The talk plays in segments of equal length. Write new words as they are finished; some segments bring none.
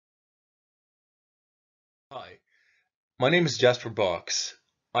Hi, my name is Jasper.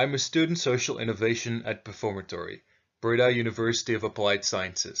 I'm a student social innovation at Performatory, Breda University of Applied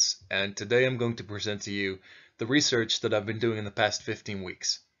Sciences, and today I'm going to present to you the research that I've been doing in the past 15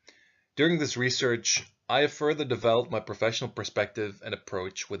 weeks. During this research, I have further developed my professional perspective and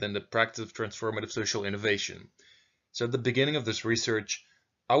approach within the practice of transformative social innovation. So at the beginning of this research,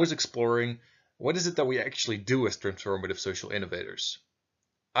 I was exploring what is it that we actually do as transformative social innovators.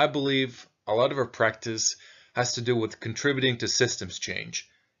 I believe a lot of our practice has to do with contributing to systems change,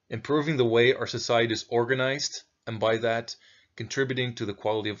 improving the way our society is organized, and by that, contributing to the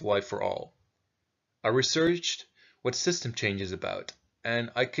quality of life for all. I researched what system change is about,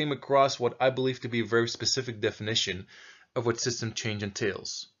 and I came across what I believe to be a very specific definition of what system change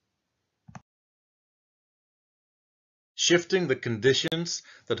entails. Shifting the conditions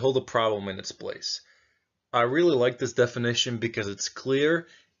that hold a problem in its place. I really like this definition because it's clear,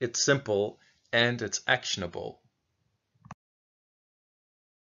 it's simple, and it's actionable.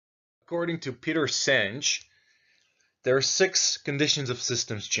 According to Peter Senge, there are 6 conditions of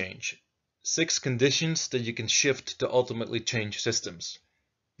systems change. 6 conditions that you can shift to ultimately change systems.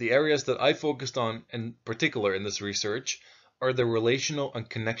 The areas that I focused on in particular in this research are the relational and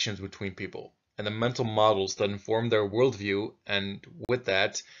connections between people, and the mental models that inform their worldview, and with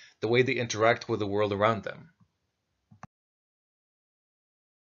that, the way they interact with the world around them.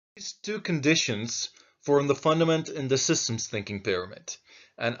 These 2 conditions form the fundament in the systems thinking pyramid,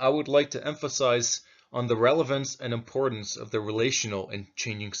 and I would like to emphasize on the relevance and importance of the relational in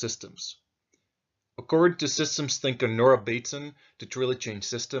changing systems. According to systems thinker Nora Bateson, to truly change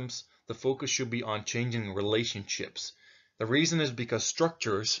systems, the focus should be on changing relationships. The reason is because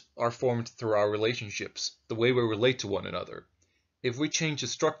structures are formed through our relationships, the way we relate to one another. If we change the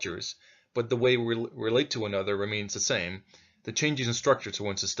structures, but the way we relate to one another remains the same, the changes in structures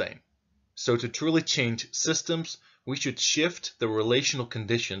won't sustain. So to truly change systems, we should shift the relational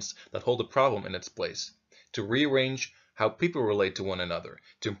conditions that hold the problem in its place, to rearrange how people relate to one another,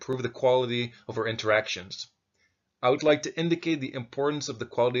 to improve the quality of our interactions. I would like to indicate the importance of the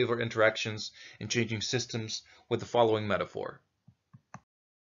quality of our interactions in changing systems with the following metaphor.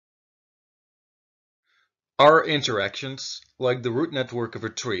 Our interactions, like the root network of a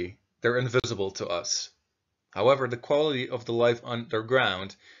tree, they're invisible to us. However, the quality of the life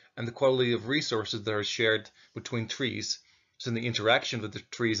underground and the quality of resources that are shared between trees, so in the interaction with the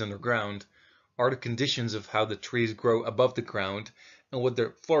trees underground, are the conditions of how the trees grow above the ground and what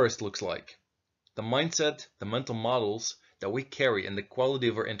their forest looks like. The mindset, the mental models that we carry and the quality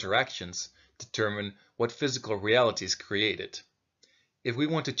of our interactions determine what physical reality is created. If we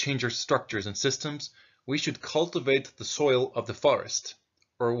want to change our structures and systems, we should cultivate the soil of the forest,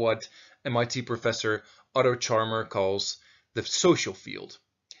 or what MIT professor Otto Charmer calls the social field.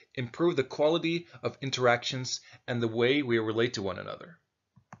 Improve the quality of interactions and the way we relate to one another.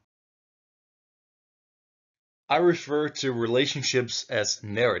 I refer to relationships as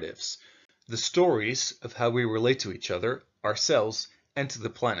narratives, the stories of how we relate to each other, ourselves, and to the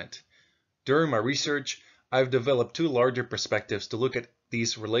planet. During my research, I've developed 2 larger perspectives to look at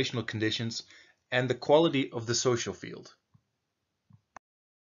these relational conditions and the quality of the social field.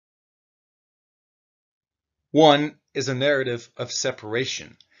 One is a narrative of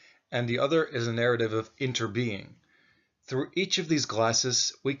separation, and the other is a narrative of interbeing. Through each of these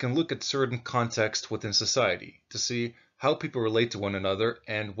glasses, we can look at certain contexts within society to see how people relate to one another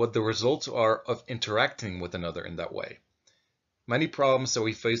and what the results are of interacting with another in that way. Many problems that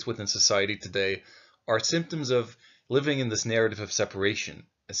we face within society today are symptoms of living in this narrative of separation,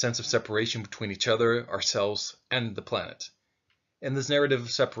 a sense of separation between each other, ourselves, and the planet. In this narrative of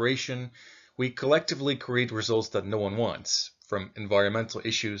separation, we collectively create results that no one wants, from environmental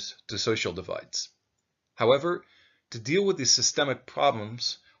issues to social divides. However, to deal with these systemic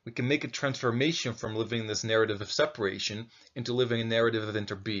problems, we can make a transformation from living this narrative of separation into living a narrative of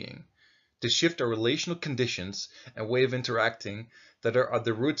interbeing, to shift our relational conditions and way of interacting that are at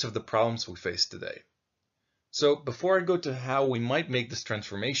the roots of the problems we face today. So before I go to how we might make this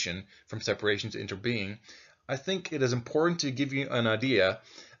transformation from separation to interbeing, I think it is important to give you an idea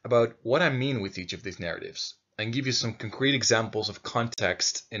about what I mean with each of these narratives and give you some concrete examples of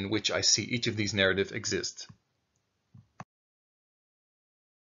context in which I see each of these narratives exist.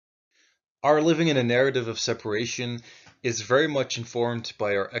 Our living in a narrative of separation is very much informed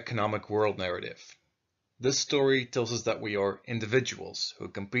by our economic world narrative. This story tells us that we are individuals who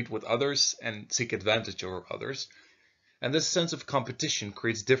compete with others and seek advantage over others, and this sense of competition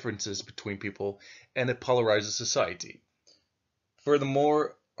creates differences between people and it polarizes society.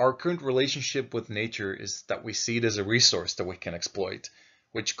 Furthermore, our current relationship with nature is that we see it as a resource that we can exploit,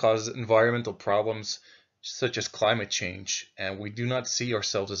 which causes environmental problems such as climate change, and we do not see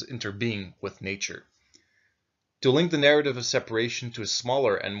ourselves as interbeing with nature. To link the narrative of separation to a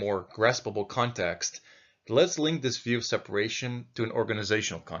smaller and more graspable context, let's link this view of separation to an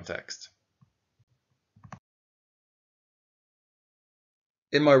organizational context.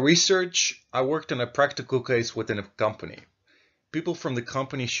 In my research, I worked on a practical case within a company. People from the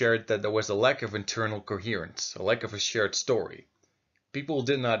company shared that there was a lack of internal coherence, a lack of a shared story. People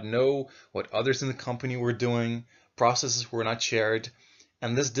did not know what others in the company were doing, processes were not shared,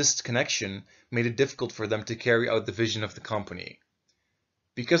 and this disconnection made it difficult for them to carry out the vision of the company.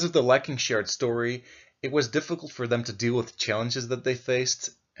 Because of the lacking shared story, it was difficult for them to deal with the challenges that they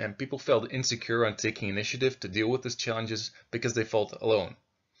faced, and people felt insecure on taking initiative to deal with these challenges because they felt alone.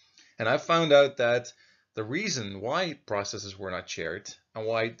 And I found out that the reason why processes were not shared and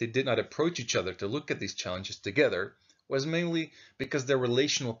why they did not approach each other to look at these challenges together was mainly because their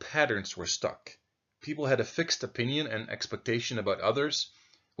relational patterns were stuck. People had a fixed opinion and expectation about others,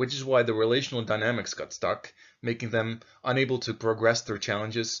 which is why the relational dynamics got stuck, making them unable to progress through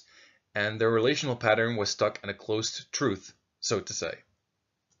challenges, and their relational pattern was stuck in a closed truth, so to say.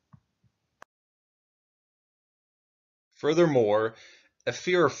 Furthermore, a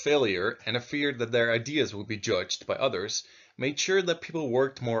fear of failure and a fear that their ideas would be judged by others made sure that people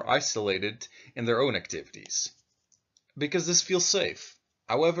worked more isolated in their own activities, because this feels safe.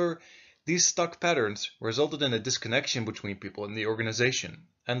 However, these stuck patterns resulted in a disconnection between people in the organization,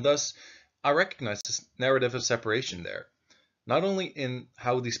 and thus I recognize this narrative of separation there, not only in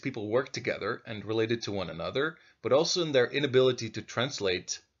how these people work together and related to one another, but also in their inability to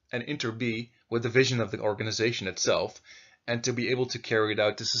translate and interbe with the vision of the organization itself and to be able to carry it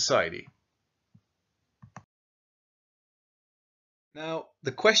out to society. Now,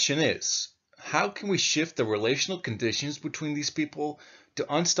 the question is, how can we shift the relational conditions between these people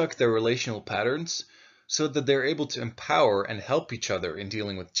to unstuck their relational patterns so that they're able to empower and help each other in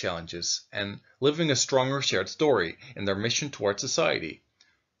dealing with challenges and living a stronger shared story in their mission towards society?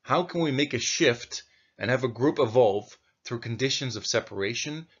 How can we make a shift and have a group evolve through conditions of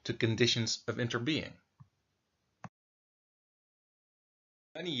separation to conditions of interbeing?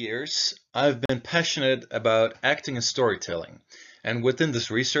 For many years, I've been passionate about acting and storytelling, and within this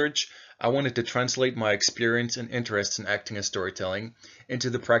research, I wanted to translate my experience and interest in acting and storytelling into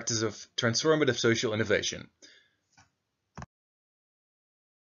the practice of transformative social innovation.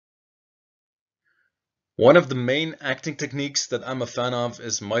 One of the main acting techniques that I'm a fan of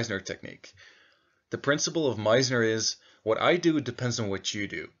is Meisner technique. The principle of Meisner is, what I do depends on what you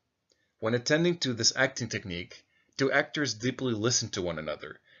do. When attending to this acting technique, two actors deeply listen to one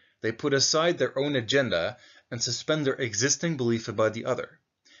another. They put aside their own agenda and suspend their existing belief about the other,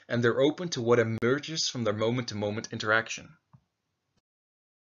 and they're open to what emerges from their moment-to-moment interaction.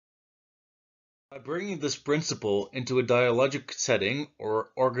 By bringing this principle into a dialogic setting or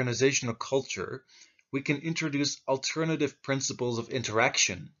organizational culture, we can introduce alternative principles of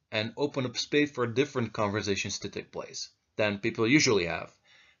interaction and open up space for different conversations to take place than people usually have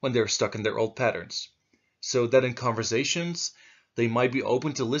when they're stuck in their old patterns. So that in conversations, they might be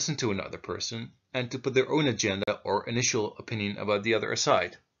open to listen to another person and to put their own agenda or initial opinion about the other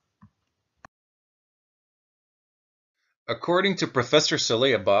aside. According to Professor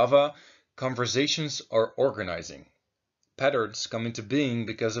Saleha Bava, conversations are organizing. Patterns come into being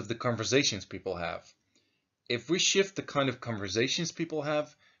because of the conversations people have. If we shift the kind of conversations people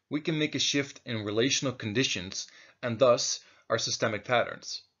have, we can make a shift in relational conditions and thus our systemic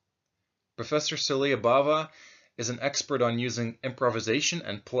patterns. Professor Saleha Bava is an expert on using improvisation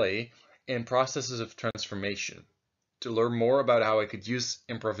and play in processes of transformation. To learn more about how I could use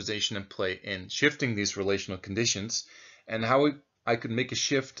improvisation and play in shifting these relational conditions and how I could make a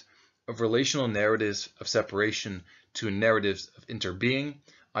shift of relational narratives of separation to narratives of interbeing,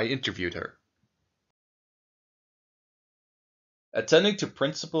 I interviewed her. Attending to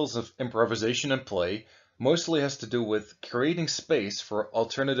principles of improvisation and play mostly has to do with creating space for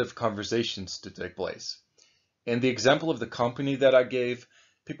alternative conversations to take place. In the example of the company that I gave,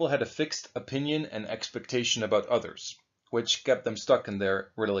 people had a fixed opinion and expectation about others, which kept them stuck in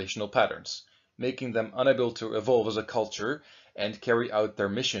their relational patterns, making them unable to evolve as a culture and carry out their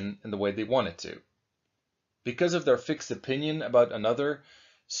mission in the way they wanted to. Because of their fixed opinion about another,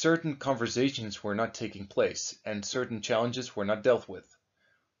 certain conversations were not taking place and certain challenges were not dealt with.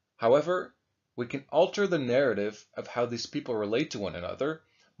 However, we can alter the narrative of how these people relate to one another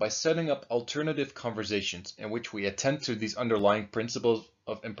by setting up alternative conversations in which we attend to these underlying principles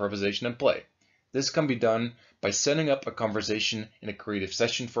of improvisation and play. This can be done by setting up a conversation in a creative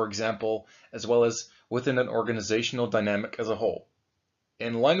session, for example, as well as within an organizational dynamic as a whole.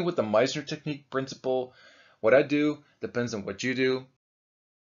 In line with the Meisner technique principle, what I do depends on what you do.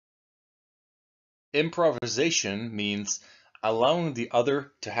 Improvisation means allowing the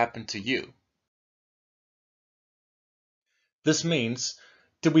other to happen to you. This means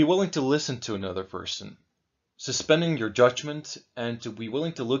to be willing to listen to another person, suspending your judgment, and to be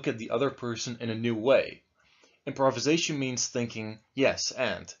willing to look at the other person in a new way. Improvisation means thinking yes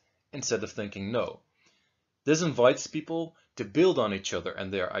and instead of thinking no. This invites people to build on each other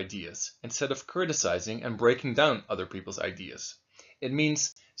and their ideas instead of criticizing and breaking down other people's ideas. It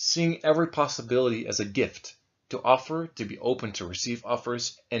means seeing every possibility as a gift, to offer, to be open to receive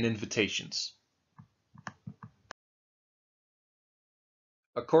offers and invitations.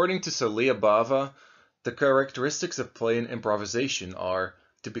 According to Salia Bava, the characteristics of play and improvisation are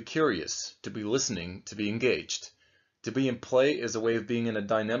to be curious, to be listening, to be engaged. To be in play is a way of being in a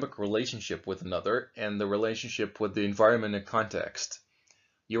dynamic relationship with another and the relationship with the environment and context.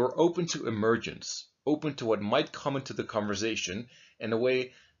 You are open to emergence, open to what might come into the conversation in a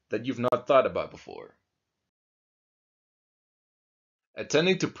way that you've not thought about before.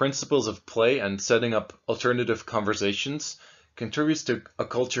 Attending to principles of play and setting up alternative conversations contributes to a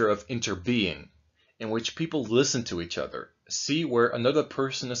culture of interbeing, in which people listen to each other, see where another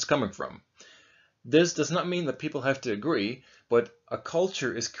person is coming from. This does not mean that people have to agree, but a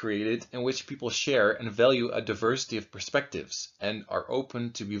culture is created in which people share and value a diversity of perspectives and are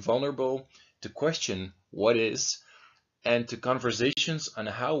open to be vulnerable, to question what is, and to conversations on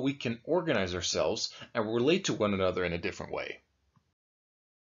how we can organize ourselves and relate to one another in a different way.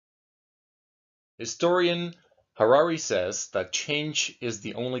 Historian Harari says that change is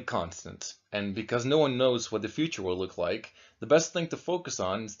the only constant, and because no one knows what the future will look like, the best thing to focus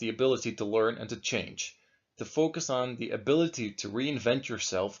on is the ability to learn and to change, to focus on the ability to reinvent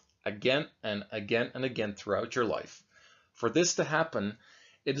yourself again and again and again throughout your life. For this to happen,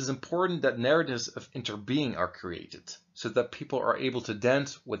 it is important that narratives of interbeing are created, so that people are able to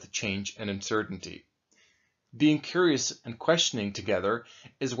dance with change and uncertainty. Being curious and questioning together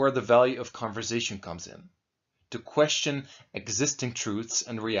is where the value of conversation comes in. To question existing truths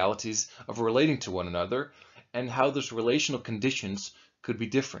and realities of relating to one another and how those relational conditions could be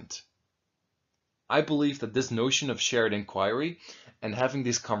different. I believe that this notion of shared inquiry and having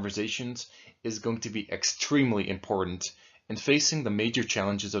these conversations is going to be extremely important in facing the major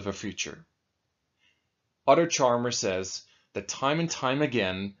challenges of our future. Otto Charmer says that time and time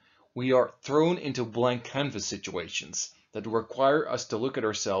again, we are thrown into blank canvas situations that require us to look at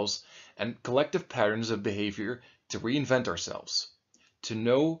ourselves and collective patterns of behavior to reinvent ourselves, to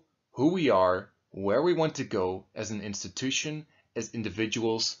know who we are, where we want to go as an institution, as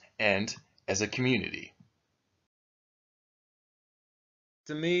individuals, and as a community.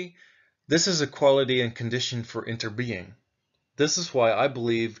 To me, this is a quality and condition for interbeing. This is why I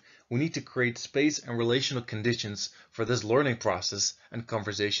believe we need to create space and relational conditions for this learning process and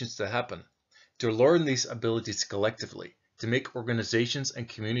conversations to happen, to learn these abilities collectively, to make organizations and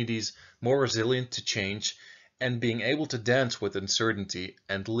communities more resilient to change, and being able to dance with uncertainty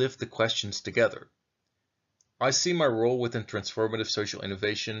and live the questions together. I see my role within transformative social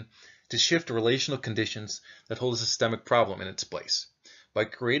innovation to shift relational conditions that hold a systemic problem in its place, by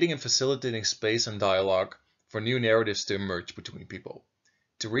creating and facilitating space and dialogue for new narratives to emerge between people,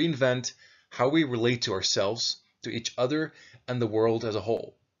 to reinvent how we relate to ourselves, to each other, and the world as a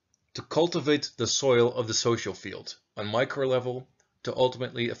whole, to cultivate the soil of the social field on micro level to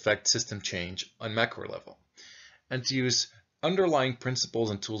ultimately affect system change on macro level, and to use underlying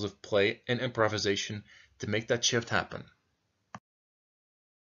principles and tools of play and improvisation to make that shift happen.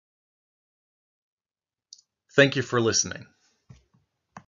 Thank you for listening.